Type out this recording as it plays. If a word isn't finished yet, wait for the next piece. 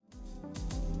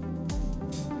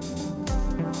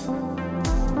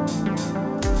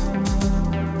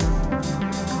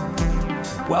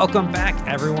Welcome back,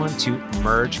 everyone, to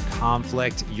Merge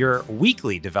Conflict, your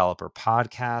weekly developer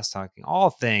podcast talking all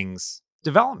things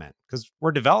development, because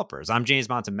we're developers. I'm James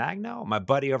Montemagno. My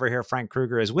buddy over here, Frank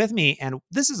Krueger, is with me. And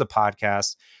this is a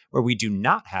podcast where we do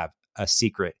not have a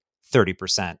secret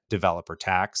 30% developer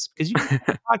tax, because you can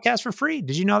podcast for free.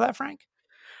 Did you know that, Frank?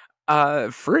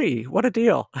 Free. What a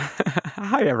deal.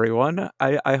 Hi, everyone.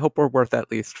 I hope we're worth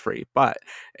at least free. But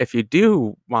if you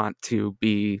do want to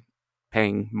be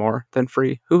paying more than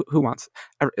free, who wants?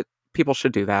 People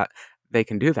should do that. They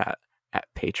can do that at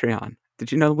Patreon.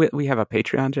 Did you know we have a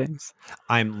Patreon, James?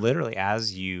 I'm literally,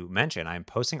 as you mentioned, I'm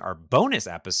posting our bonus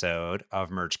episode of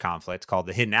Merge Conflict called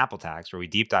The Hidden Apple Tax, where we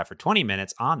deep dive for 20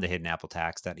 minutes on the hidden Apple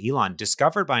tax that Elon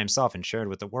discovered by himself and shared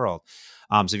with the world.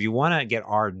 So if you want to get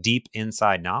our deep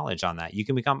inside knowledge on that, you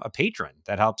can become a patron.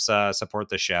 That helps support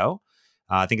the show.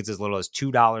 I think it's as little as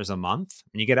 $2 a month,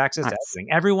 and you get access to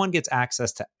everything. Everyone gets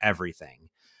access to everything.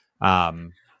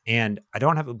 And I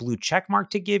don't have a blue check mark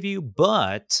to give you,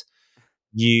 but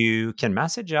you can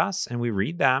message us and we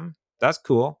read them. That's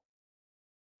cool.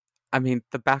 I mean,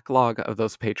 the backlog of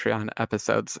those Patreon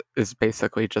episodes is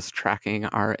basically just tracking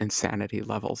our insanity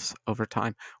levels over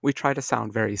time. We try to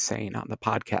sound very sane on the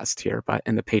podcast here, but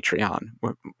in the Patreon,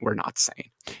 we're not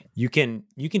sane. You can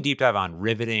deep dive on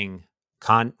riveting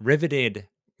content.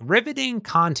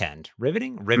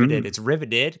 Riveted. It's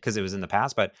riveted because it was in the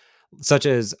past, but such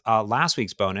as last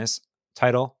week's bonus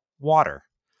title, Water.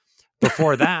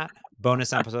 Before that,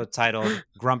 bonus episode titled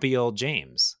Grumpy Old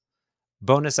James.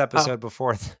 Bonus episode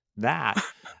before that,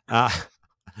 bonus ...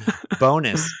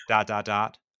 bonus ...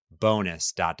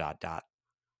 bonus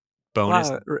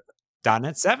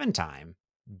 .NET 7 time,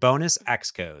 bonus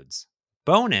Xcodes,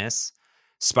 bonus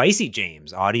Spicy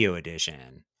James audio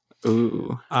edition.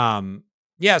 Ooh.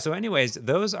 Yeah, so anyways,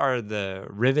 those are the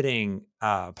riveting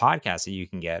podcasts that you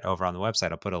can get over on the website.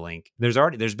 I'll put a link.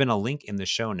 There's been a link in the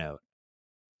show note.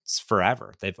 It's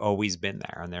forever. They've always been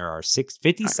there. And there are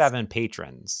 57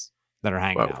 patrons that are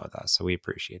hanging out with us. So we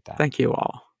appreciate that. Thank you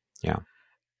all. Yeah.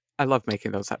 I love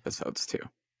making those episodes too.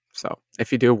 So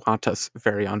if you do want us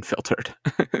very unfiltered,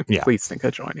 please think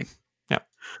of joining. Yeah.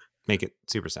 Make it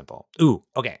super simple. Ooh,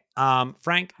 okay.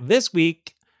 Frank, this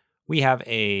week we have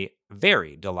a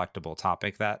very delectable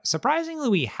topic that surprisingly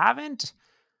we haven't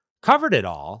covered at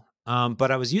all.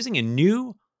 But I was using a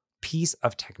new piece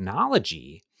of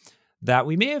technology that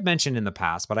we may have mentioned in the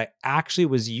past, but I actually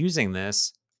was using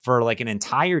this for like an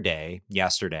entire day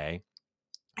yesterday.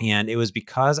 And it was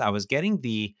because I was getting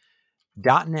the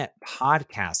 .NET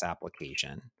podcast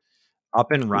application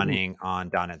up and running on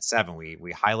 .NET 7.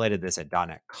 We highlighted this at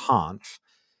 .NET Conf.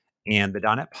 And the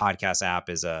 .NET Podcast app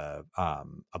is a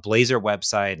Blazor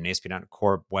website, an ASP.NET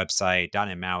Core website,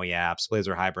 .NET MAUI apps,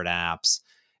 Blazor hybrid apps.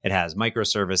 It has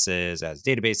microservices, has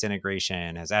database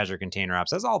integration, has Azure Container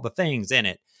Apps, has all the things in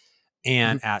it.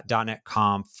 And at .NET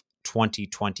Conf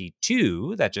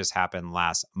 2022, that just happened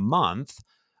last month,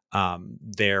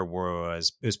 it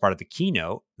was part of the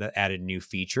keynote that added new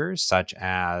features such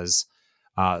as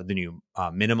the new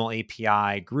minimal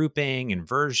API grouping and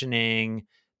versioning.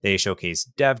 They showcased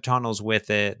dev tunnels with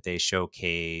it. They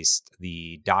showcased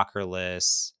the Docker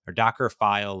lists or Docker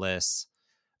file lists,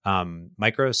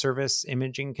 microservice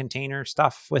imaging container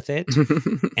stuff with it.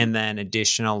 And then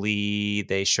additionally,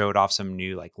 they showed off some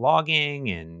new like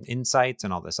logging and insights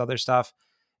and all this other stuff.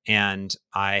 And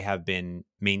I have been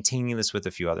maintaining this with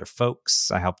a few other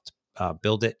folks. I helped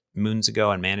build it moons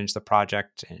ago and manage the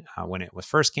project when it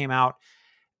first came out.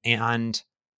 And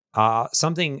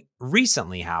something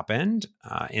recently happened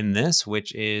in this,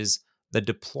 which is the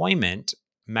deployment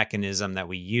mechanism that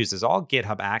we use is all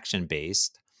GitHub action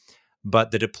based,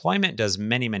 but the deployment does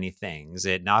many, many things.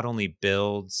 It not only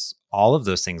builds all of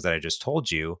those things that I just told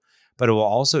you, but it will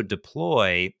also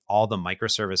deploy all the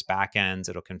microservice backends.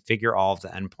 It'll configure all of the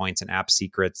endpoints and app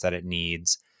secrets that it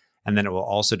needs. And then it will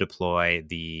also deploy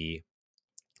the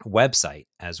website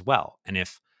as well. And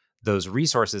if those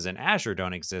resources in Azure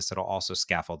don't exist, it'll also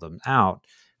scaffold them out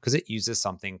because it uses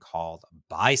something called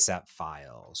bicep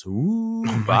files. Ooh,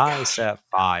 bicep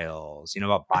files. You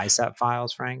know about bicep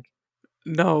files, Frank?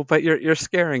 No, but you're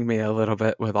scaring me a little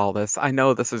bit with all this. I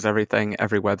know this is everything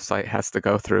every website has to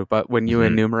go through, but when you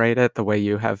enumerate it the way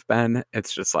you have been,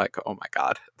 it's just like, oh my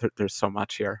God, there's so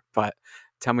much here. But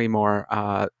tell me more.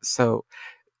 So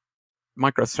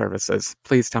microservices,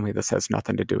 please tell me this has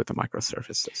nothing to do with the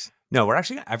microservices. No, we're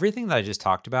actually, everything that I just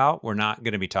talked about, we're not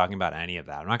going to be talking about any of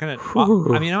that. I'm not going to, I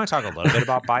want to talk a little bit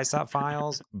about bicep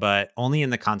files, but only in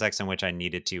the context in which I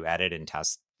needed to edit and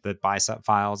test the bicep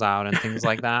files out and things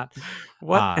like that.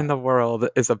 What in the world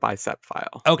is a bicep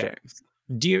file? Okay.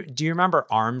 James? Do you remember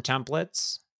ARM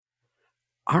templates?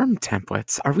 ARM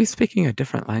templates. Are we speaking a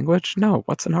different language? No.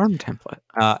 What's an ARM template?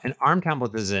 An ARM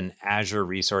template is an Azure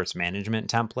Resource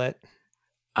Management template.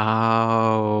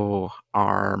 Oh,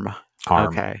 ARM. ARM.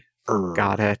 Okay.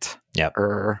 Got it. Yep.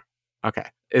 Okay.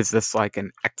 Is this like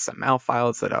an XML file?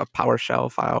 Is it a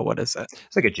PowerShell file? What is it?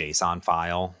 It's like a JSON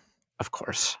file. Of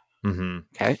course. Mm-hmm.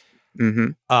 Okay.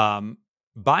 Mm-hmm.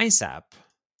 Bicep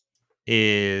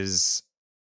is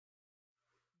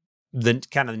the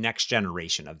kind of next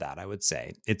generation of that, I would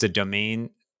say. It's a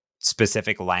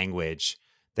domain-specific language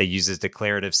that uses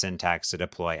declarative syntax to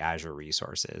deploy Azure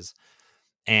resources.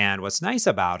 And what's nice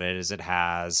about it is it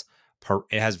has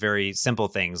very simple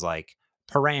things like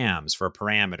params for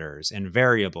parameters and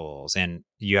variables, and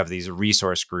you have these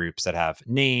resource groups that have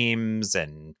names,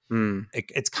 and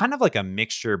it's kind of like a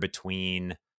mixture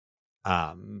between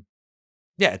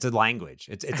it's a language.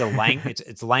 It's a language.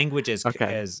 It's language as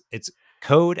it's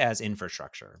code as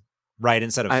infrastructure, right?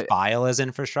 Instead of file as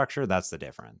infrastructure. That's the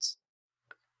difference.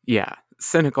 Yeah.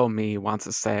 Cynical me wants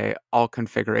to say all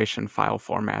configuration file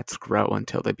formats grow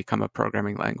until they become a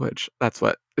programming language. That's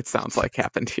what it sounds like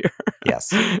happened here.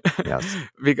 Yes.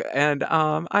 And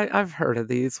I've heard of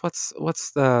these. What's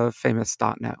the famous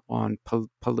 .NET one?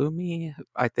 Pulumi?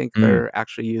 I think they're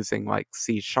actually using like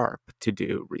C# to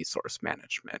do resource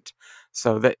management.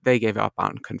 So they gave up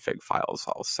on config files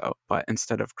also. But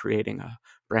instead of creating a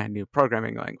brand new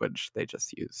programming language, they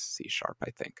just use C#, I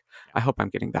think. I hope I'm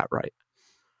getting that right.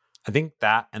 I think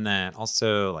that, and then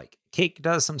also like Cake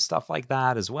does some stuff like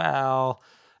that as well.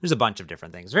 There's a bunch of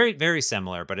different things, very, very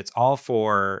similar, but it's all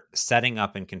for setting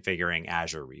up and configuring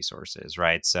Azure resources,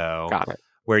 right? So got it.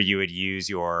 Where you would use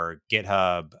your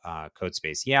GitHub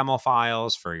Codespace YAML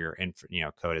files for your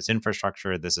code as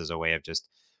infrastructure. This is a way of just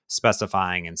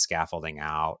specifying and scaffolding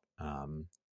out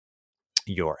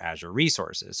your Azure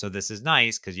resources. So this is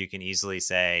nice because you can easily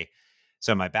say,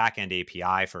 so my backend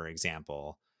API, for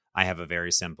example, I have a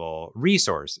very simple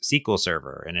resource SQL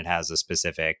server, and it has a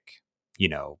specific,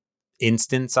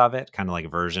 instance of it, kind of like a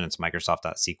version. It's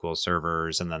Microsoft.SQL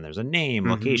servers. And then there's a name,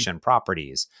 location,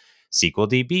 properties, SQL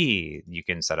DB. You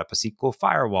can set up a SQL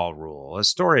firewall rule, a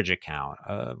storage account,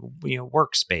 a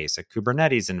workspace, a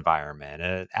Kubernetes environment,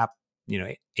 an app,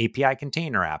 API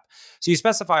container app. So you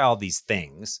specify all these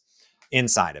things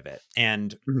inside of it.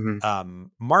 And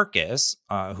Marcus,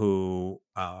 who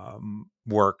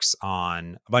works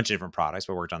on a bunch of different products,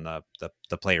 but worked on the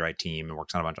Playwright team and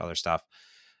works on a bunch of other stuff,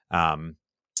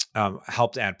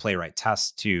 helped add Playwright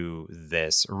Test to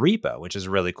this repo, which is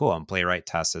really cool. And Playwright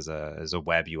Test is a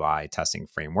web UI testing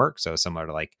framework, so similar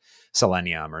to like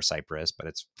Selenium or Cypress, but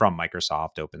it's from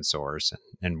Microsoft, open source,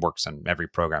 and works on every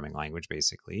programming language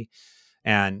basically.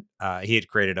 And he had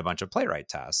created a bunch of Playwright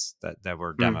tests that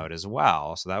were demoed as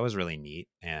well. So that was really neat.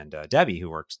 And Debbie, who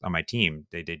works on my team,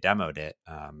 they demoed it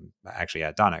actually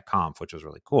at .NET Conf, which was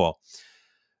really cool.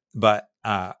 But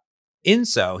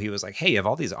Inso, he was like, hey, you have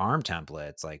all these ARM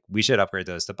templates. Like, we should upgrade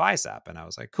those to Bicep. And I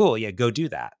was like, cool, yeah, go do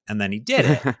that. And then he did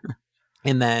it.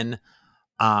 And then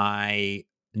I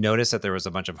noticed that there was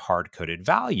a bunch of hard-coded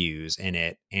values in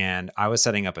it. And I was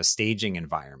setting up a staging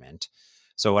environment.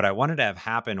 So what I wanted to have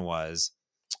happen was,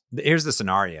 here's the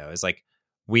scenario, is like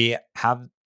we have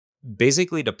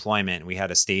basically deployment. We had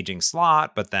a staging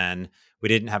slot, but then we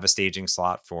didn't have a staging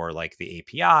slot for like the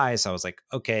API. So I was like,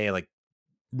 okay, like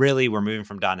really we're moving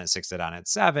from .NET 6 to .NET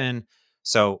 7.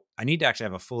 So I need to actually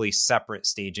have a fully separate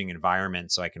staging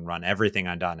environment so I can run everything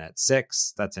on .NET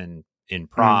 6 that's in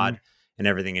prod and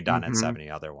everything in .NET 7,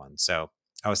 the other one. So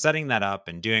I was setting that up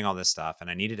and doing all this stuff, and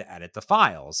I needed to edit the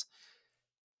files.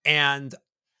 And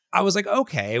I was like,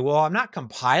 okay, well, I'm not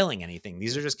compiling anything.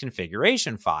 These are just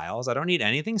configuration files. I don't need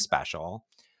anything special.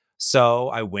 So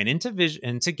I went into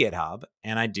GitHub,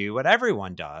 and I do what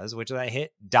everyone does, which is I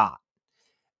hit dot.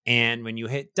 And when you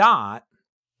hit dot,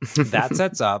 that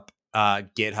sets up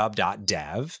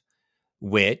github.dev,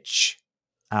 which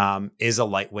is a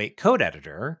lightweight code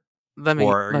editor. Let me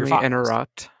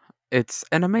interrupt. It's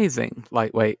an amazing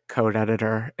lightweight code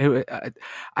editor.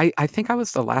 I think I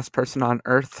was the last person on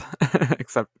earth,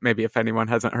 except maybe if anyone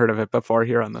hasn't heard of it before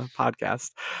here on the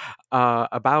podcast,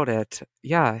 about it.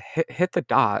 Yeah, hit the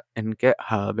dot in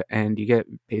GitHub, and you get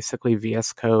basically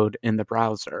VS Code in the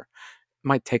browser.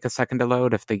 Might take a second to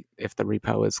load if the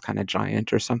repo is kind of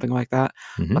giant or something like that.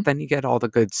 But then you get all the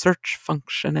good search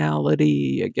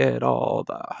functionality, you get all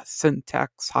the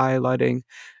syntax highlighting.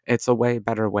 It's a way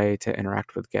better way to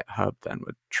interact with GitHub than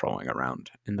with trolling around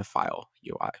in the file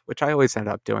UI, which I always end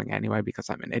up doing anyway because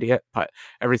I'm an idiot. But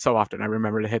every so often I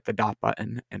remember to hit the dot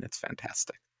button, and it's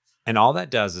fantastic. And all that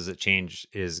does is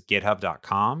is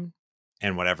github.com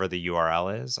and whatever the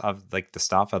URL is of like the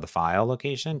stuff of the file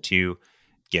location to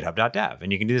github.dev.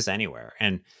 And you can do this anywhere.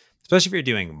 And especially if you're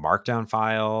doing markdown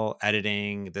file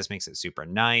editing, this makes it super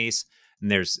nice. And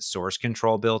there's source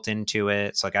control built into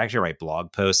it. So like I actually write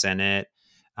blog posts in it,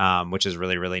 which is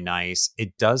really, really nice.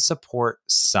 It does support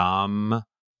some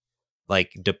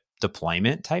like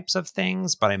deployment types of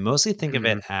things, but I mostly think of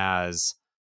it as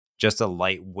just a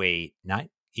lightweight, not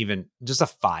even just a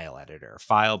file editor,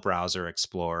 file browser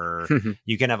explorer.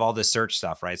 You can have all the search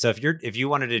stuff, right? So if you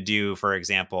wanted to do, for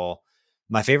example,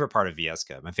 my favorite part of VS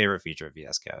Code, my favorite feature of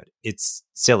VS Code, it's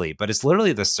silly, but it's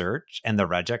literally the search and the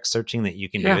regex searching that you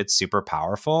can do. It's super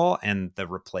powerful, and the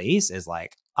replace is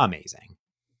like amazing.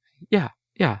 Yeah,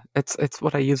 it's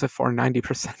what I use it for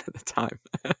 90% of the time.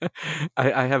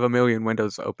 I have a million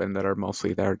windows open that are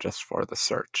mostly there just for the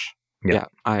search. Yeah,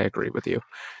 I agree with you.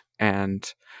 And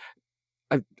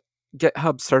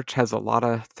GitHub Search has a lot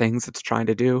of things it's trying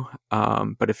to do,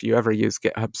 but if you ever use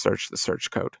GitHub Search, the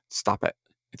search code, stop it.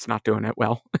 It's not doing it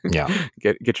well. Yeah.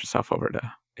 Get yourself over to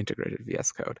integrated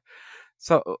VS Code.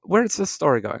 So where's this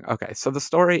story going? Okay, so the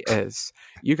story is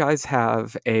you guys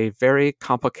have a very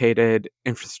complicated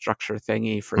infrastructure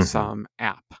thingy for some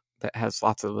app that has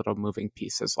lots of little moving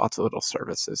pieces, lots of little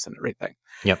services and everything.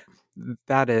 Yep.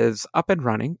 That is up and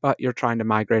running, but you're trying to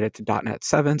migrate it to .NET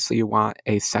 7, so you want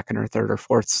a second or third or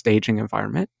fourth staging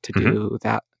environment to do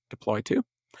that deploy to.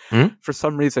 For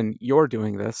some reason, you're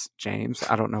doing this, James.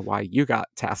 I don't know why you got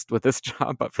tasked with this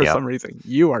job, but for some reason,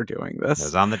 you are doing this. It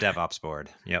was on the DevOps board.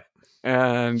 Yep.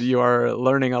 And you are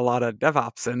learning a lot of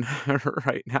DevOps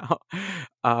right now.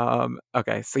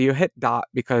 Okay, so you hit dot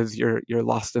because you're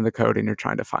lost in the code and you're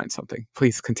trying to find something.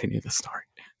 Please continue the story.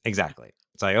 Exactly.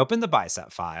 So I opened the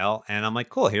bicep file and I'm like,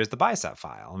 cool, here's the bicep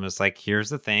file. I'm just like, here's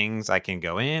the things I can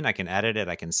go in, I can edit it,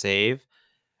 I can save.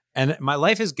 And my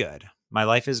life is good. My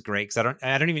life is great because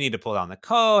I don't even need to pull down the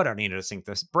code. I don't need to sync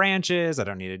the branches. I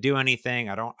don't need to do anything.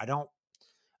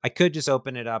 I could just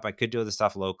open it up. I could do the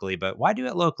stuff locally, but why do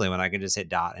it locally when I can just hit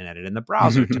dot and edit in the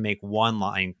browser to make one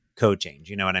line code change?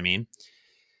 You know what I mean?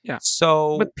 Yeah.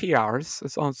 So with PRs,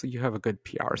 as long as you have a good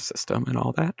PR system and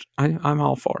all that, I'm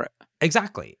all for it.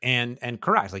 Exactly. And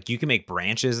correct. Like you can make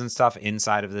branches and stuff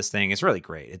inside of this thing. It's really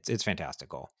great. It's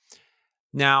fantastical.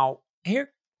 Now, here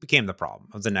became the problem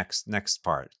of the next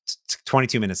part.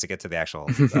 22 minutes to get to the actual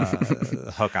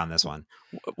hook on this one.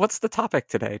 What's the topic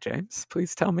today, James?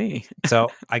 Please tell me. So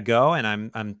I go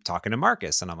and I'm talking to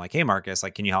Marcus and I'm like, hey, Marcus,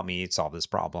 like, can you help me solve this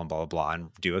problem, blah, blah, blah, and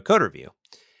do a code review.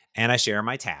 And I share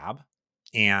my tab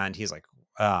and he's like,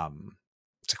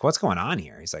 it's like, what's going on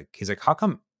here? He's like, how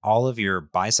come all of your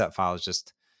bicep files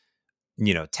just,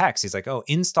 text? He's like, oh,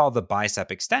 install the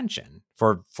bicep extension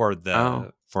for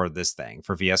this thing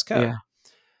for VS Code. Yeah.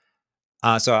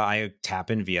 So I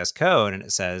tap in VS Code and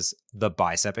it says the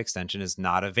bicep extension is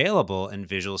not available in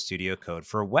Visual Studio Code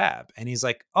for web. And he's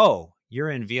like, oh, you're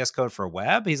in VS Code for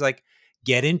web? He's like,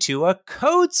 get into a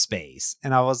code space.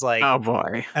 And I was like, oh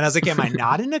boy. And I was like, am I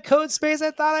not in a code space?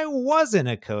 I thought I was in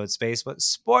a code space, but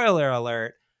spoiler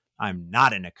alert, I'm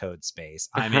not in a code space.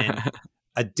 I'm in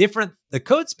the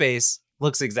code space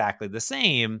looks exactly the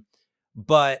same,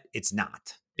 but it's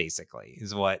not. Basically,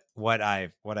 is what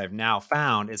I've now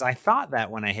found is I thought that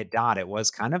when I hit dot, it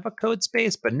was kind of a code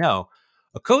space, but no,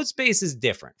 a code space is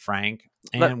different, Frank.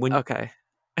 And okay,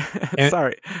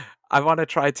 sorry, I want to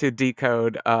try to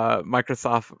decode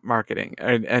Microsoft marketing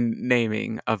and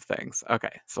naming of things.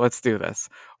 Okay, so let's do this.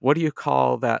 What do you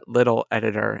call that little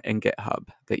editor in GitHub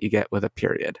that you get with a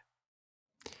period?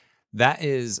 That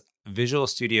is Visual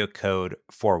Studio Code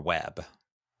for web.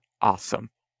 Awesome.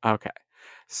 Okay.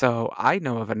 So I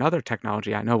know of another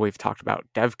technology. I know we've talked about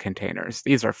dev containers.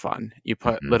 These are fun. You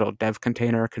put little dev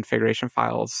container configuration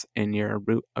files in your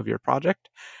root of your project,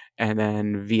 and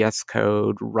then VS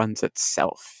Code runs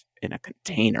itself in a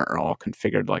container, all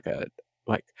configured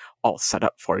like all set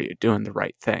up for you, doing the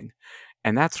right thing.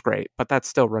 And that's great, but that's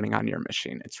still running on your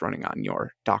machine. It's running on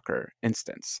your Docker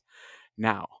instance.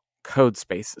 Now, code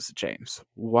spaces, James.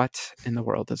 What in the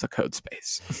world is a code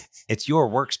space? It's your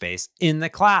workspace in the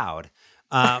cloud.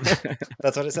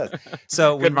 That's what it says.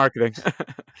 So good marketing.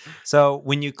 So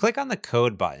when you click on the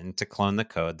code button to clone the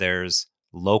code, there's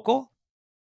local.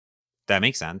 That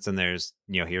makes sense. And there's,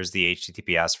 here's the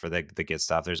HTTPS for the Git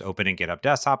stuff. There's open in GitHub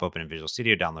Desktop, open in Visual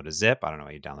Studio, download a zip. I don't know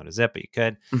why you download a zip, but you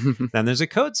could. Then there's a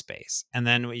code space. And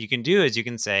then what you can do is you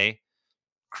can say,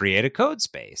 create a code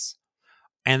space.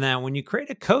 And then when you create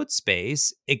a code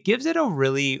space, it gives it a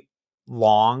really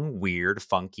long, weird,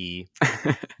 funky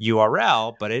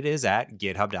URL, but it is at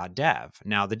github.dev.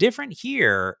 Now, the different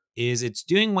here is it's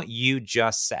doing what you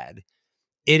just said.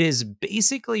 It is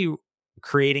basically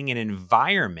creating an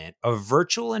environment, a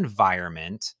virtual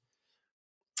environment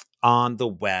on the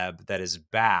web that is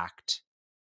backed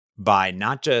by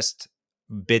not just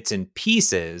bits and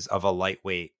pieces of a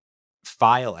lightweight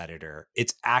file editor,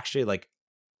 it's actually like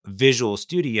Visual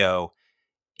Studio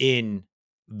in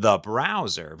the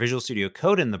browser, Visual Studio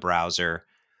Code in the browser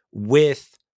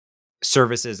with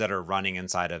services that are running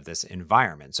inside of this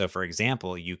environment. So for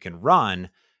example, you can run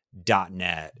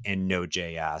 .NET and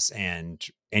Node.js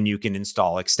and you can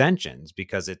install extensions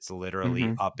because it's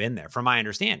literally up in there from my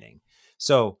understanding.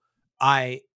 So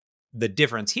the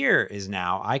difference here is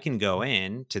now I can go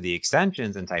in to the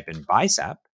extensions and type in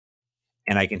bicep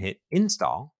and I can hit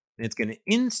install and it's going to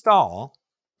install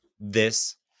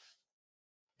this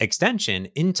extension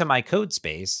into my code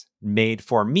space made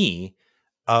for me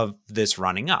of this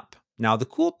running up. Now, the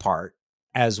cool part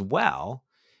as well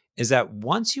is that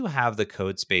once you have the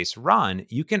code space run,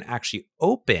 you can actually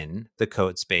open the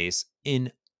code space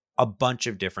in a bunch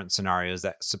of different scenarios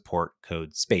that support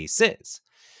code spaces.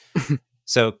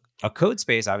 So a code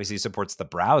space obviously supports the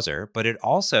browser, but it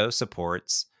also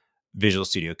supports Visual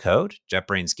Studio Code,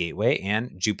 JetBrains Gateway,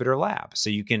 and Jupyter Lab. So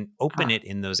you can open it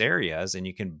in those areas and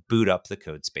you can boot up the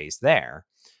code space there.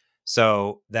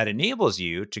 So that enables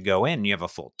you to go in, you have a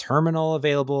full terminal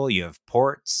available, you have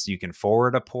ports, you can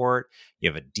forward a port,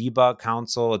 you have a debug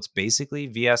console. It's basically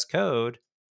VS Code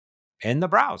in the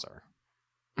browser.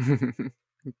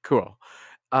 Cool.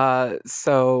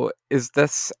 So is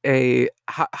this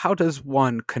how does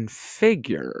one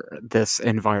configure this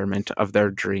environment of their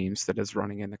dreams that is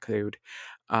running in the code?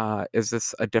 Is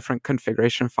this a different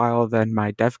configuration file than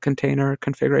my dev container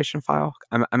configuration file?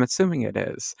 I'm assuming it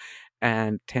is.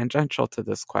 And tangential to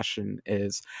this question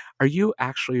is, are you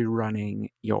actually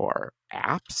running your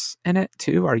apps in it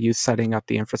too? Are you setting up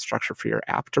the infrastructure for your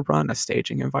app to run a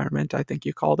staging environment, I think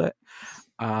you called it?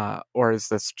 Or is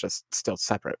this just still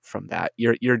separate from that?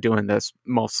 You're doing this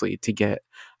mostly to get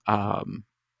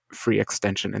free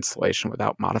extension installation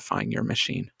without modifying your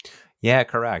machine. Yeah,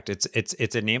 correct.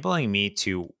 It's enabling me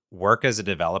to work as a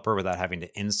developer without having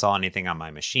to install anything on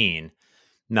my machine.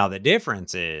 Now the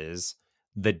difference is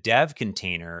the dev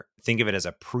container, think of it as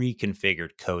a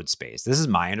pre-configured code space. This is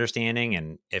my understanding,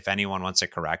 and if anyone wants to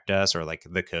correct us or like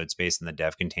the code space and the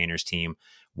dev containers team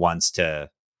wants to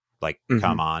like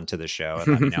come on to the show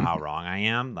and let me know how wrong I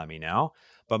am, let me know.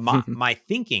 But my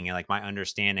thinking and like my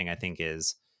understanding, I think,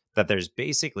 is that there's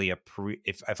basically a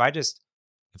if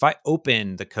I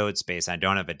open the code space and I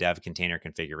don't have a dev container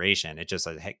configuration, it just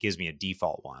gives me a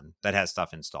default one that has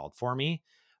stuff installed for me.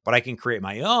 But I can create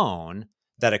my own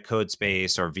that a code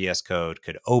space or VS Code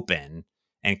could open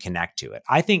and connect to it.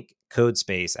 I think code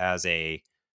space as a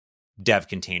dev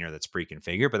container that's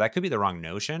pre-configured, but that could be the wrong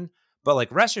notion. But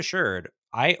like rest assured,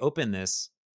 I opened it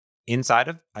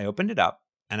up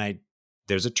and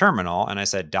there's a terminal and I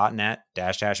said .NET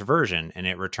 -- version and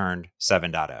it returned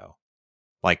 7.0.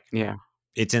 Like, yeah,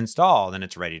 it's installed and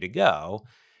it's ready to go.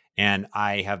 And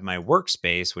I have my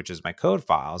workspace, which is my code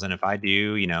files. And if I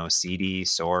do, cd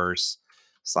source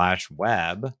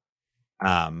 /web,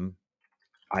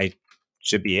 I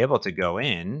should be able to go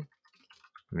in.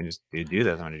 Let me just do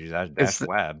this. I'm going to do that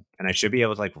 -web, and I should be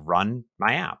able to like run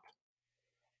my app.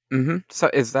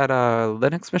 So is that a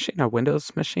Linux machine, a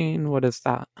Windows machine? What is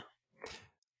that?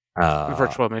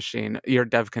 Virtual machine, your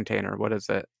dev container. What is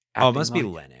it? It must be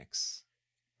Linux.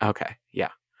 Okay,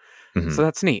 yeah. So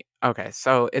that's neat. Okay,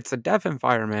 so it's a dev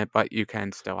environment, but you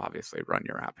can still obviously run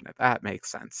your app in it. That makes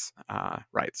sense.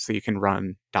 Right, so you can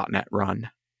run .NET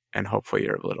Run, and hopefully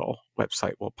your little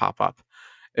website will pop up.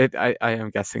 I am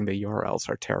guessing the URLs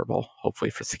are terrible,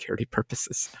 hopefully for security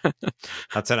purposes.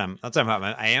 That's what I'm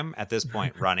I am at this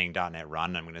point running .NET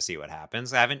Run. I'm going to see what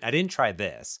happens. I didn't try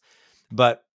this,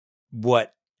 but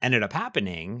what ended up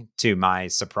happening to my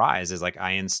surprise is like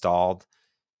I installed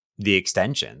the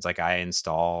extensions. Like I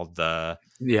installed the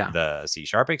C#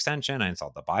 extension, I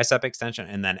installed the bicep extension,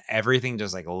 and then everything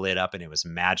just like lit up and it was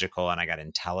magical. And I got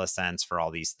IntelliSense for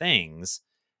all these things,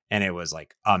 and it was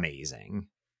like amazing.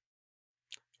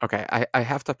 Okay, I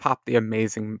have to pop the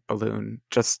amazing balloon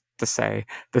just to say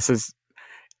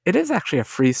it is actually a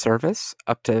free service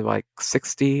up to like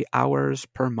 60 hours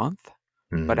per month.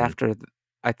 But after,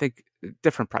 I think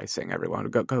different pricing,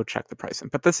 everyone go check the pricing.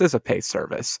 But this is a pay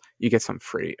service. You get some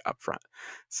free upfront.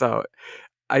 So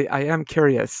I am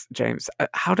curious, James,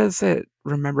 how does it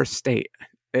remember state?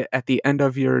 At the end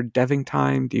of your deving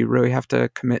time, do you really have to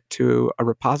commit to a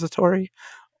repository,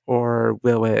 or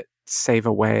will it save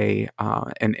away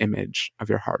an image of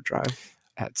your hard drive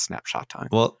at snapshot time?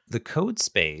 Well, the code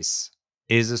space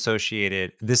is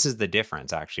associated. This is the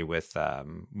difference actually with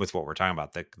what we're talking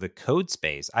about. The code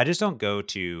space. I just don't go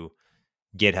to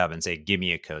GitHub and say, give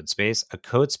me a code space, a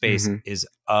code space Mm-hmm. is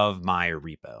of my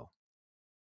repo.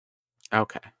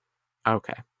 Okay.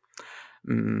 Okay.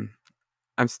 Mm,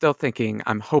 I'm still thinking,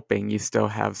 I'm hoping you still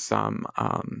have some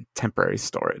temporary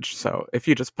storage. So if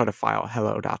you just put a file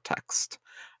hello.txt,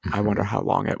 I wonder Mhm. how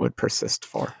long it would persist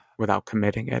for without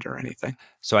committing it or anything.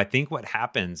 So I think what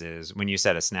happens is when you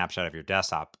set a snapshot of your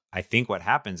desktop, I think what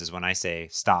happens is when I say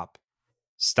stop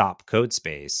code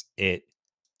space, it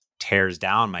tears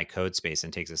down my code space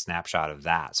and takes a snapshot of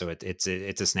that. So it's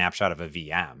a snapshot of a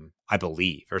VM, I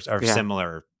believe, or Yeah.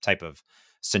 similar type of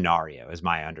scenario is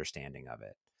my understanding of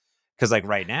it. Because like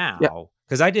right Yeah. now,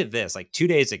 because I did this like 2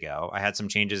 days ago, I had some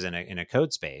changes in a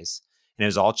code space and it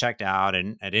was all checked out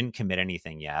and I didn't commit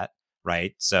anything yet.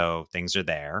 Right. So things are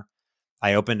there.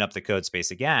 I opened up the code space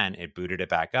again, it booted it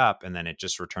back up, and then it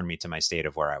just returned me to my state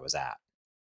of where I was at.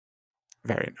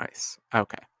 Very nice.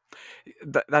 Okay.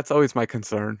 That's always my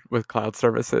concern with cloud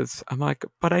services. I'm like,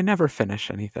 but I never finish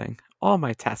anything. All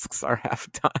my tasks are half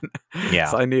done. Yeah.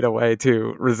 So I need a way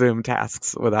to resume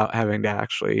tasks without having to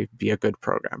actually be a good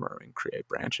programmer and create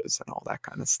branches and all that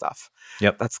kind of stuff.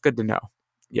 Yep. That's good to know.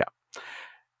 Yeah.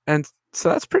 And so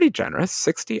that's pretty generous.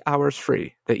 60 hours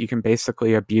free that you can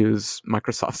basically abuse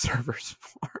Microsoft servers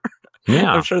for. I'm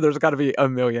Yeah. sure there's got to be a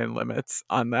million limits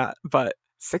on that, but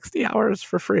 60 hours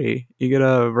for free, you get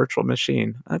a virtual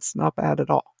machine. That's not bad at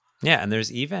all. Yeah. And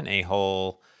there's even a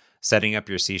whole setting up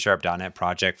your C#.NET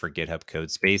project for GitHub code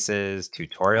spaces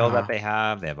tutorial that they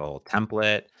have. They have a whole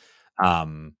template.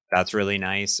 That's really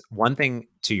nice. One thing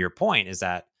to your point is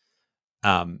that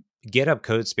GitHub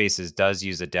code spaces does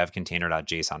use a dev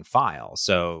container.json file.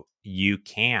 So you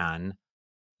can,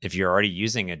 if you're already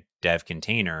using a dev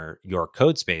container, your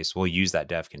code space will use that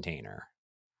dev container.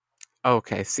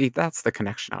 Okay, see, that's the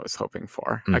connection I was hoping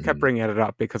for. I kept Mhm. bringing it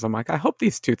up because I'm like, I hope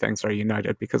these two things are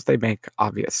united because they make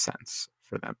obvious sense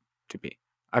for them to be.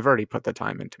 I've already put the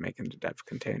time into making the dev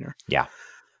container. Yeah.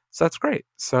 So that's great.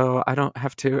 So I don't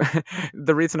have to.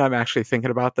 The reason I'm actually thinking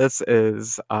about this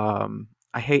is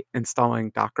I hate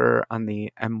installing Docker on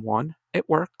the M1. It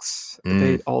works.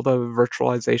 Mm. All the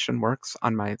virtualization works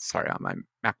on my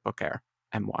MacBook Air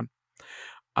M1.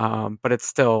 But it's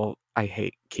still, I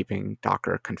hate keeping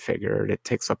Docker configured. It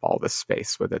takes up all this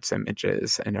space with its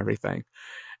images and everything.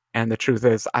 And the truth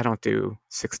is, I don't do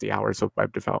 60 hours of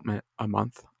web development a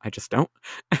month. I just don't.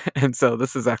 And so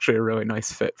this is actually a really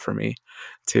nice fit for me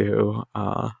to,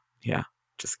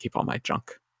 just keep all my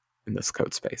junk in this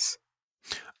code space.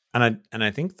 And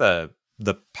I think the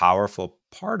powerful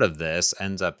part of this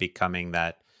ends up becoming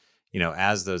that,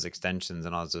 as those extensions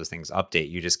and all those things update,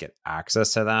 you just get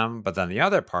access to them. But then the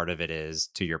other part of it is,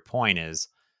 to your point, is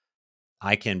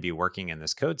I can be working in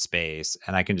this code space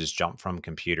and I can just jump from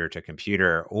computer to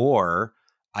computer, or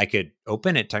I could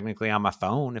open it technically on my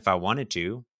phone if I wanted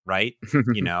to, right?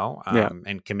 Yeah.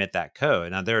 And commit that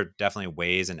code. Now, there are definitely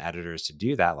ways and editors to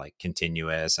do that, like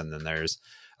Continuous. And then there's,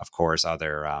 of course,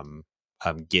 other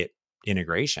Git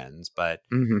integrations. But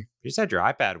Hmm. you just had your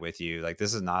iPad with you. Like,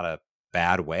 this is not a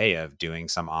bad way of doing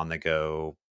some on the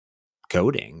go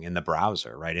coding in the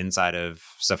browser, right inside of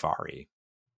Safari.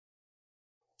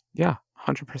 Yeah,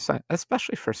 100%,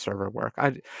 especially for server work.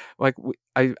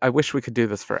 I wish we could do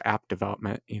this for app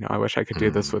development. I wish I could do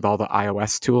this with Mm, all the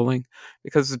iOS tooling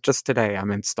because just today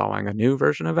I'm installing a new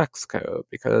version of Xcode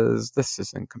because this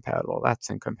is incompatible, that's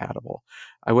incompatible.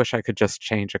 I wish I could just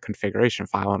change a configuration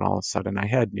file and all of a sudden I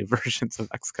had new versions of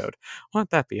Xcode. Wouldn't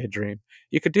that be a dream?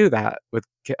 You could do that with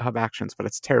GitHub Actions, but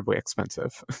it's terribly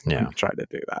expensive when yeah. you try to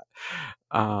do that.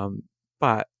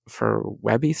 But for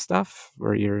webby stuff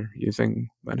where you're using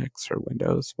Linux or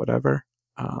Windows, whatever,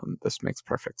 this makes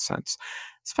perfect sense.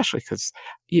 Especially because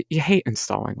you hate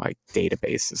installing like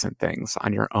databases and things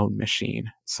on your own machine.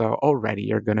 So already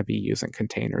you're going to be using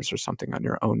containers or something on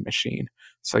your own machine.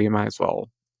 So you might as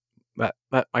well let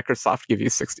Microsoft give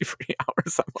you 60 free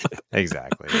hours a month.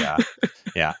 Exactly. Yeah.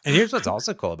 Yeah. And here's what's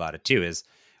also cool about it too is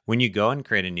when you go and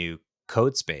create a new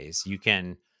code space, you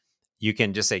can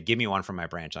just say, give me one from my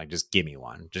branch. Like, just give me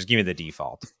one. Just give me the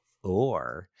default.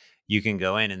 Or you can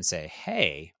go in and say,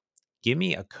 hey, give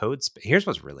me a code space. Here's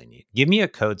what's really neat. Give me a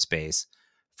code space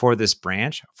for this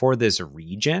branch, for this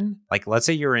region. Like, let's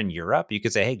say you're in Europe. You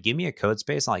could say, hey, give me a code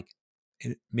space, like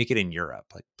make it in Europe.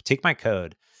 Like, take my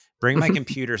code, bring my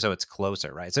computer so it's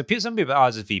closer, right? So some people,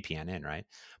 I'll just VPN in, right?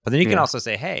 But then you can Yeah. also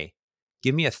say, hey,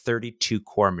 give me a 32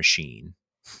 core machine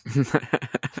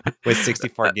with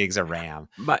 64 gigs of RAM.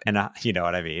 my And you know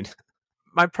what I mean?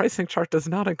 my pricing chart does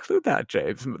not include that,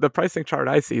 James. The pricing chart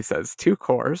I see says 2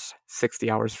 cores, 60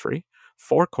 hours free,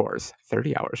 4 cores,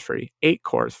 30 hours free. 8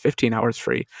 cores, 15 hours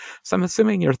free. So I'm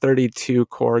assuming your 32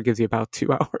 core gives you about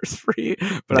 2 hours free,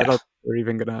 but I Yeah. don't think they're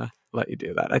even gonna let you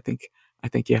do that. I think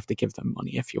you have to give them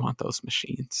money if you want those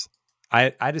machines.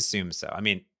 I'd assume so. I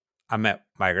mean, I'm at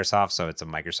Microsoft, so it's a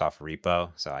Microsoft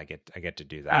repo, so I get to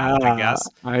do that, I guess.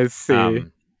 I see.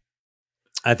 Um,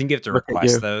 I think you have to Look at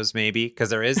request you. those maybe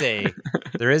because there is a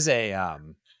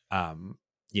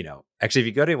actually if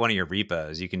you go to one of your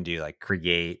repos, you can do like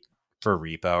create for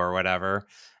repo or whatever,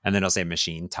 and then it'll say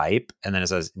machine type, and then it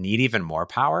says need even more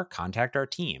power, contact our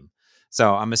team.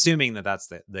 So I'm assuming that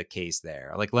that's the case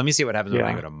there. Like, let me see what happens when I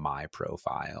Yeah. go to my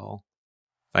profile.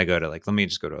 If I go to like, let me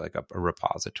just go to like a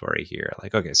repository here.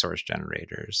 Like, okay, source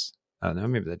generators. Oh no,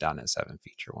 maybe the .NET 7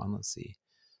 feature one. Let's see.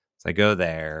 So I go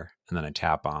there and then I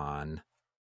tap on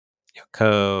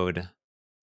code.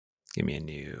 Give me a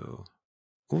new.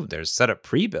 Ooh, there's setup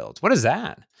pre-build. What is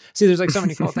that? See, there's like so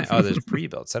many cool things. Oh, there's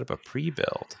pre-build. Set up a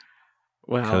pre-build.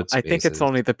 Well, Code I think it's spaces.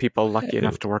 only the people lucky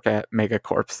enough Ooh. to work at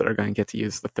Megacorps that are going to get to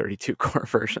use the 32 core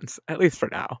versions, at least for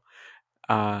now.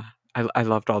 I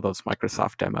loved all those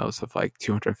Microsoft demos of like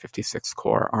 256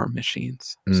 core ARM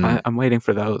machines. So I'm waiting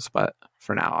for those, but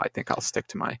for now, I think I'll stick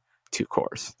to my 2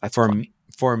 cores. That's plenty.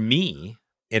 For me,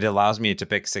 it allows me to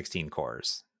pick 16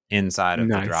 cores inside of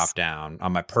the Nice. drop down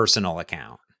on my personal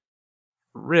account.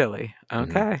 Really?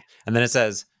 Okay. Mm-hmm. And then it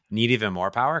says, need even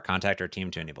more power? Contact our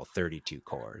team to enable 32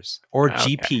 cores or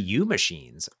Okay. GPU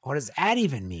machines. What does that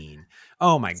even mean?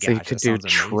 Oh my So you gosh, could that do sounds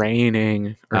amazing.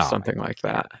 training or Oh something my like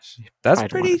that. gosh. That's I'd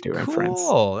pretty want to do inference.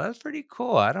 cool. That's pretty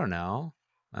cool. I don't know.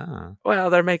 Well,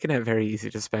 they're making it very easy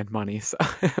to spend money, so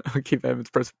I'll keep them in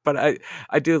person. But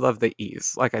I do love the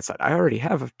ease. Like I said, I already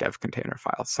have a dev container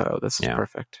file, so this is Yeah.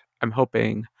 perfect. I'm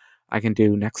hoping I can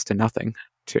do next to nothing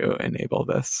to enable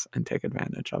this and take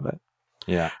advantage of it.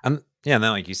 Yeah. And then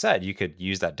like you said, you could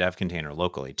use that dev container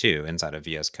locally too inside of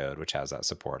VS Code, which has that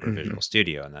support or Mhm. Visual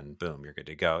Studio, and then boom, you're good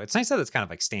to go. It's nice that it's kind of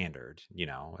like standard,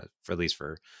 for at least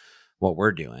for what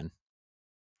we're doing.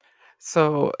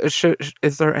 So,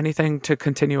 is there anything to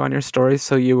continue on your story?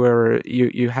 So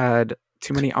you had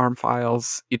too many ARM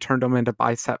files, you turned them into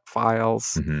bicep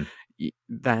files. Mm-hmm.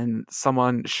 Then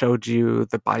someone showed you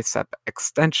the bicep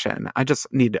extension. I just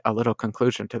need a little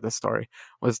conclusion to the story.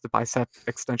 Was the bicep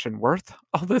extension worth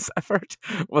all this effort?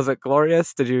 Was it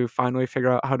glorious? Did you finally figure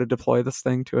out how to deploy this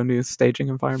thing to a new staging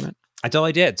environment? I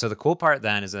totally did. So the cool part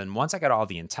then is then once I got all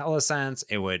the IntelliSense,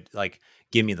 it would like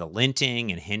give me the linting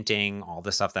and hinting, all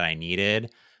the stuff that I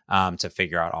needed to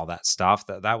figure out all that stuff.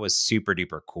 That was super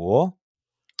duper cool.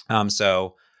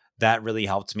 So that really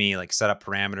helped me like set up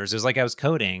parameters. It was like I was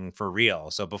coding for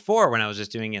real. So before, when I was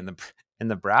just doing it in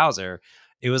the browser,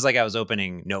 it was like I was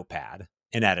opening Notepad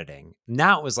and editing.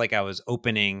 Now it was like I was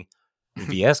opening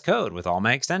VS Code with all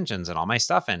my extensions and all my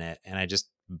stuff in it, and I just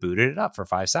booted it up for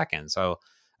 5 seconds. So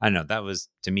I don't know, that was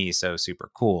to me so super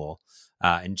cool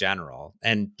in general.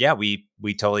 And yeah, we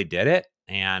totally did it,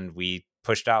 and we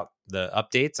pushed out the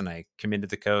updates, and I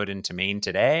committed the code into main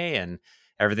today, and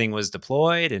everything was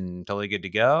deployed and totally good to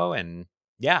go. And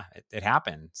yeah, it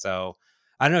happened. So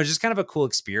I don't know, just kind of a cool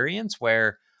experience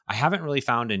where I haven't really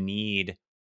found a need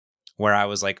where I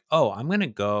was like, oh, I'm going to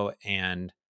go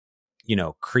and,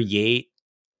 create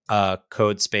a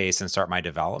code space and start my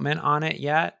development on it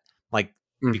yet. Like,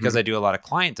 because I do a lot of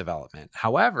client development.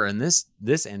 However, in this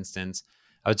instance,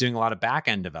 I was doing a lot of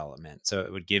back-end development. So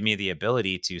it would give me the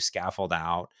ability to scaffold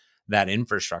out that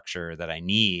infrastructure that I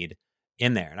need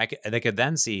in there. And I could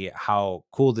then see how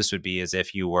cool this would be as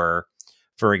if you were,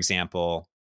 for example,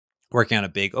 working on a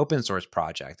big open source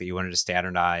project that you wanted to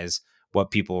standardize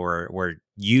what people were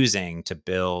using to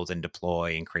build and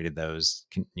deploy and created those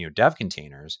dev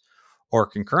containers, or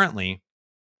concurrently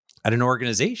at an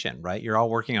organization, right? You're all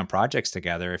working on projects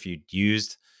together. If you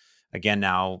used, again,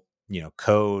 now,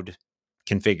 code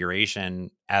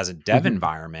configuration as a dev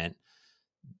environment,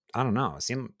 I don't know.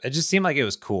 It just seemed like it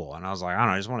was cool. And I was like, I don't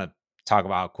know, I just want to talk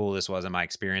about how cool this was in my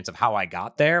experience of how I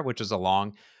got there, which was a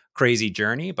long, crazy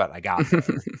journey, but I got there.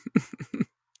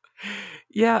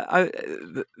 Yeah,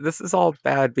 this is all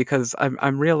bad because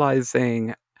I'm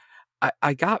realizing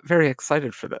I got very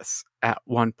excited for this at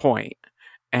one point,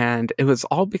 and it was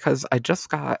all because I just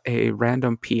got a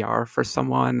random PR for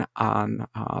someone on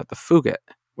the Fugit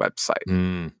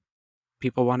website.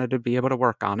 People wanted to be able to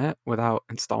work on it without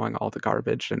installing all the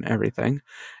garbage and everything,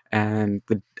 and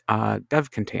the dev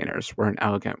containers were an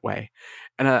elegant way.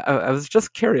 And I was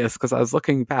just curious because I was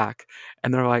looking back,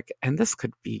 and they're like, and this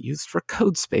could be used for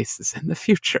code spaces in the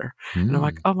future. And I'm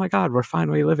like, oh my God, we're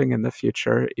finally living in the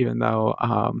future, even though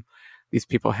these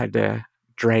people had to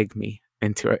drag me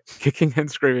into it, kicking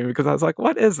and screaming, because I was like,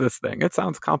 what is this thing? It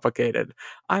sounds complicated.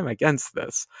 I'm against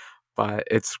this. But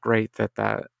it's great that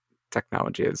that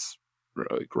technology has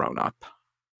really grown up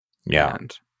Yeah.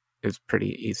 and is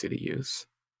pretty easy to use.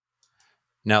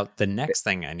 Now, the next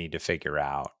thing I need to figure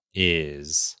out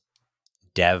is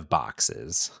dev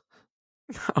boxes.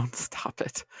 Oh, stop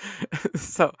it.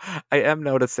 So I am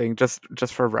noticing, just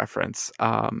for reference,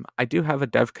 I do have a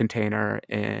dev container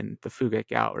in the Fugate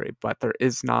gallery, but there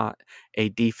is not a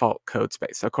default code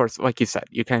space. Of course, like you said,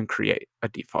 you can create a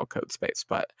default code space,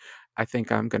 but I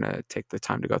think I'm going to take the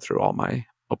time to go through all my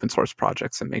open source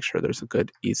projects and make sure there's a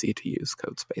good, easy to use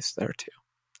code space there too.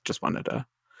 Just wanted to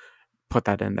put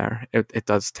that in there. It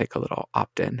does take a little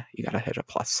opt in. You got to hit a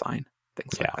plus sign,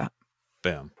 things like that.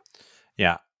 Boom.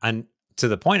 Yeah. And to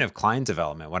the point of client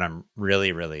development, what I'm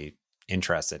really, really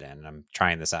interested in, and I'm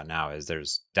trying this out now, is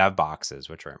there's dev boxes,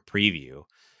 which are in preview.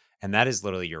 And that is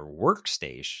literally your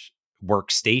workstation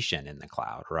in the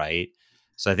cloud, right?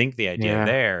 So I think the idea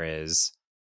there is,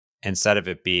 instead of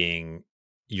it being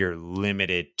you're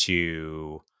limited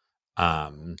to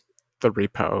the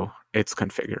repo, its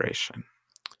configuration.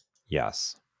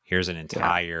 Yes. Here's an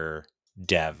entire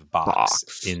dev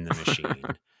box in the machine.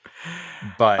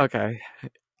 But okay,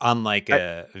 unlike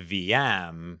a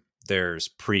VM, there's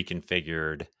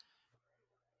pre-configured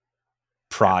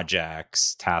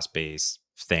projects, task-based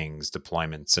things,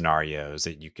 deployment scenarios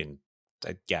that you can,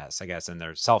 I guess, and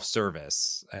they're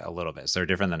self-service a little bit. So they're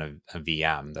different than a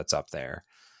VM that's up there.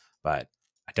 But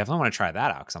I definitely want to try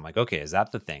that out, because I'm like, okay, is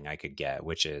that the thing I could get?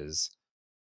 Which is,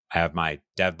 I have my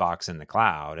dev box in the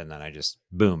cloud, and then I just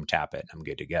boom, tap it, and I'm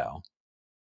good to go.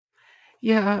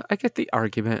 Yeah, I get the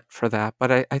argument for that,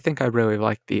 but I think I really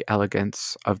like the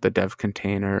elegance of the dev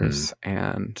containers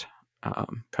and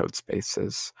code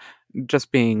spaces,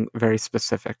 just being very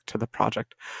specific to the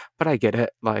project. But I get it.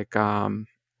 Like,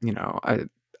 you know,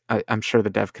 I'm sure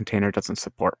the dev container doesn't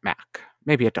support Mac.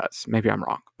 Maybe it does. Maybe I'm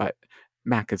wrong, but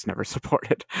Mac is never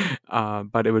supported.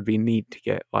 But it would be neat to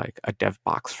get like a dev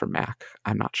box for Mac.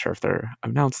 I'm not sure if they're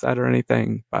announced that or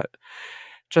anything, but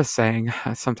just saying,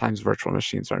 sometimes virtual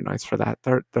machines are nice for that.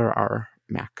 There are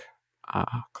Mac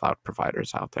cloud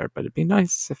providers out there, but it'd be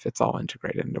nice if it's all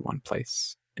integrated into one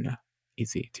place in a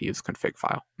easy to use config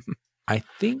file. I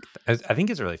think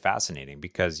it's really fascinating,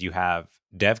 because you have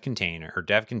dev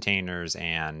containers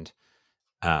and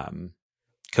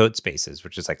code spaces,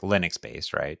 which is like Linux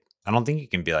based, right? I don't think you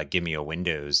can be like, give me a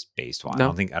Windows based one. No?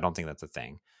 I don't think that's a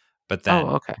thing. But then,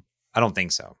 okay. I don't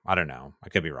think so. I don't know. I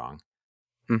could be wrong.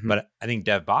 Mm-hmm. But I think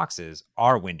dev boxes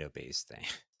are window based things.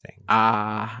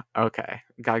 Okay.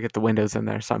 Gotta get the Windows in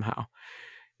there somehow.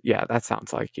 Yeah, that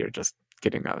sounds like you're just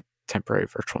getting a temporary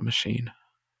virtual machine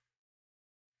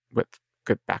with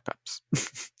good backups,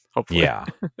 hopefully. Yeah.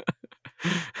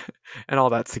 And all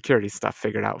that security stuff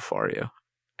figured out for you.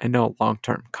 And no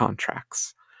long-term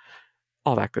contracts.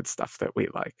 All that good stuff that we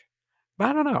like. But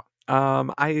I don't know.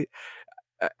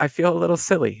 I feel a little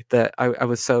silly that I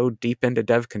was so deep into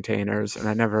dev containers and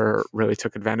I never really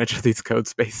took advantage of these code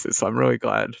spaces. So I'm really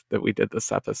glad that we did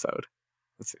this episode.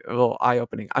 It's a little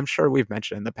eye-opening. I'm sure we've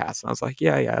mentioned in the past, and I was like,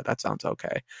 yeah, that sounds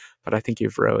okay. But I think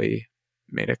you've really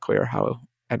made it clear how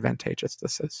advantageous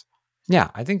this is.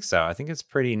 Yeah, I think so. I think it's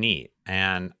pretty neat.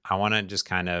 And I want to just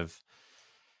kind of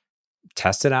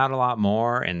test it out a lot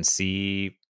more and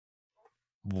see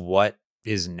what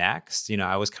is next. You know,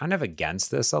 I was kind of against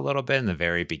this a little bit in the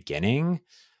very beginning.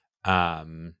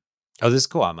 This is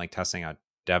cool. I'm like testing out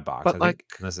DevBox. But I think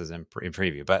this is in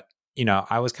preview, but you know,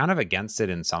 I was kind of against it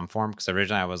in some form, because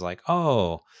originally I was like,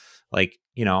 oh, like,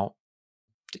 you know,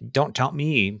 don't tell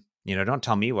me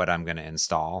what I'm going to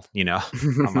install, you know,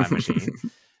 on my machine.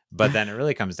 But then it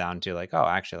really comes down to like, oh,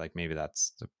 actually, like maybe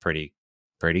that's pretty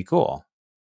cool.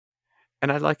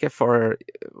 And I like it for,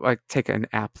 like, take an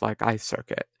app like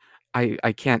iCircuit.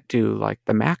 I can't do like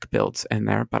the Mac builds in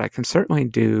there, but I can certainly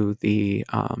do the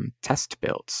test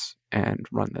builds and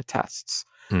run the tests.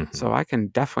 Mm-hmm. So I can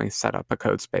definitely set up a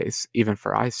code space, even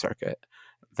for iCircuit,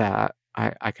 that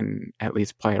I can at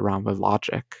least play around with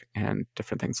logic and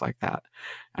different things like that.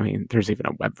 I mean, there's even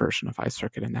a web version of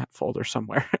iCircuit in that folder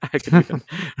somewhere. I could even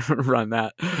run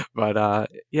that. But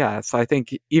yeah, so I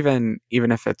think even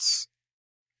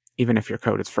if your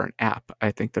code is for an app,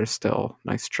 I think there's still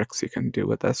nice tricks you can do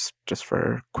with this, just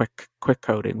for quick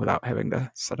coding without having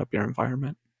to set up your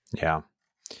environment. Yeah.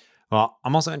 Well,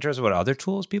 I'm also interested in what other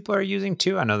tools people are using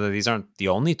too. I know that these aren't the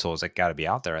only tools that got to be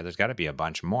out there. There's got to be a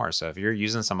bunch more. So if you're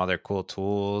using some other cool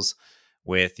tools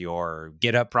with your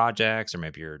GitHub projects, or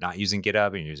maybe you're not using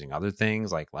GitHub and you're using other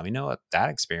things, like, let me know what that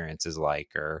experience is like.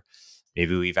 Or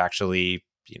maybe we've actually,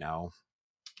 you know,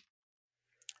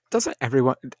 doesn't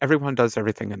everyone does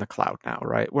everything in the cloud now,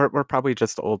 right? We're probably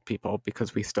just old people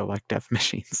because we still like dev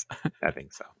machines. I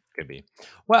think so. Could be.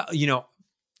 Well,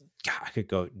 God, I could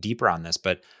go deeper on this,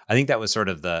 but I think that was sort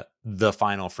of the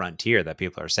final frontier that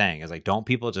people are saying is like, don't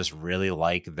people just really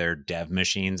like their dev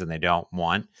machines and they don't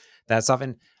want that stuff?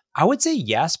 And I would say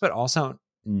yes, but also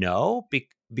no,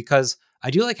 because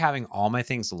I do like having all my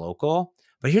things local.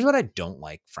 But here's what I don't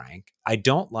like, Frank. I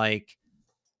don't like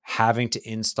having to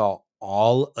install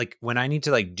all, like when I need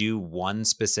to like do one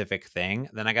specific thing,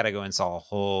 then I got to go install a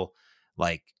whole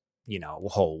like, a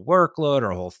whole workload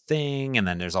or a whole thing. And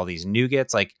then there's all these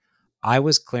NuGets. Like I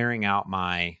was clearing out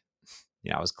my,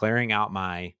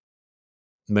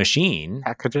 machine.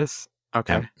 Packages.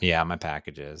 Okay. Yeah, my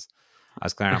packages. I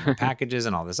was clearing out my packages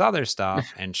and all this other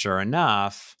stuff. And sure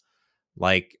enough,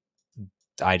 like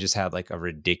I just had like a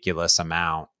ridiculous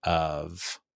amount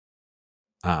of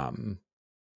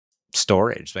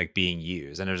storage like being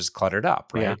used and it was just cluttered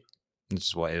up, right? Yeah. It's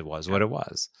just what it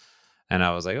was. And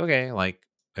I was like, okay, like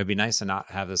it'd be nice to not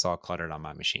have this all cluttered on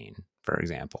my machine, for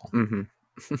example. Mm-hmm.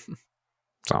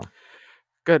 So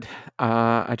good.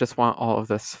 I just want all of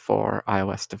this for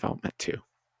iOS development too.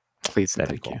 Please and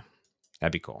thank you.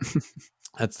 That'd be cool.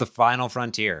 That's the final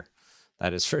frontier.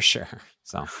 That is for sure.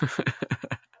 So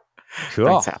cool.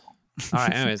 Thanks, Apple. All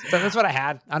right. Anyways, that's what I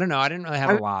had. I don't know. I didn't really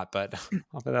have a lot, but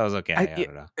hopefully that was okay. I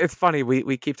don't know. It's funny.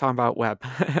 We keep talking about web,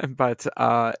 but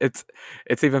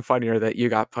it's even funnier that you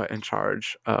got put in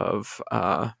charge of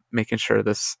making sure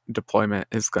this deployment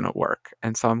is going to work.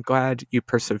 And so I'm glad you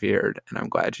persevered, and I'm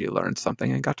glad you learned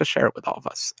something and got to share it with all of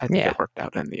us. I think it worked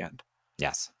out in the end.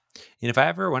 Yes. And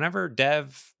whenever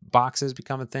dev boxes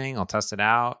become a thing, I'll test it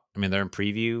out. I mean, they're in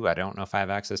preview. I don't know if I have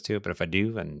access to it, but if I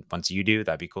do, and once you do,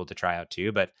 that'd be cool to try out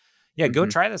too. But yeah, go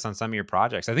try this on some of your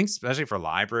projects. I think especially for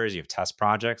libraries, you have test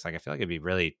projects. Like I feel like it'd be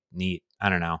really neat. I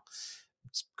don't know.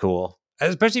 It's cool.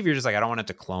 Especially if you're just like, I don't want it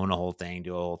to clone a whole thing,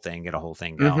 do a whole thing, get a whole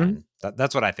thing going.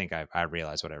 That's what I think I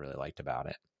realized what I really liked about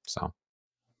it. So.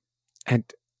 And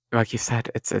like you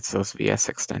said, it's those VS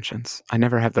extensions. I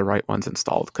never have the right ones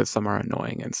installed because some are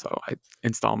annoying. And so I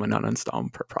install them and uninstall them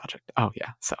per project. Oh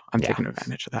yeah. So I'm taking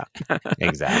advantage of that.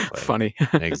 Exactly. Funny.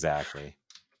 Exactly.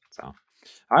 So.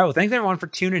 All right. Well, thanks everyone for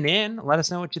tuning in. Let us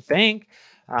know what you think.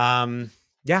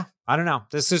 Yeah, I don't know.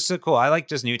 This is so cool. I like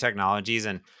just new technologies,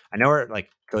 and I know we're like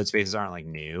code spaces aren't like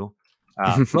new,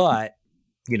 but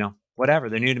whatever.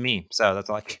 They're new to me, so that's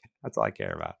all I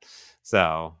care about.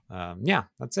 So yeah,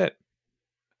 that's it.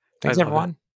 Thanks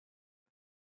everyone.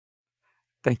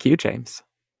 Thank you, James.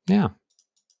 Yeah,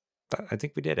 I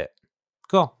think we did it.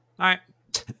 Cool. All right.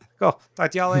 Cool. Talk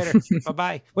to y'all later.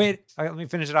 Bye-bye. Wait, let me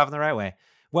finish it off in the right way.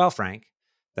 Well, Frank,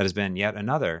 that has been yet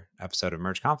another episode of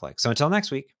Merge Conflict. So until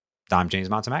next week, I'm James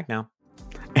Montemagno.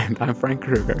 And I'm Frank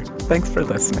Krueger. Thanks for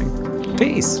listening.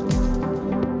 Peace.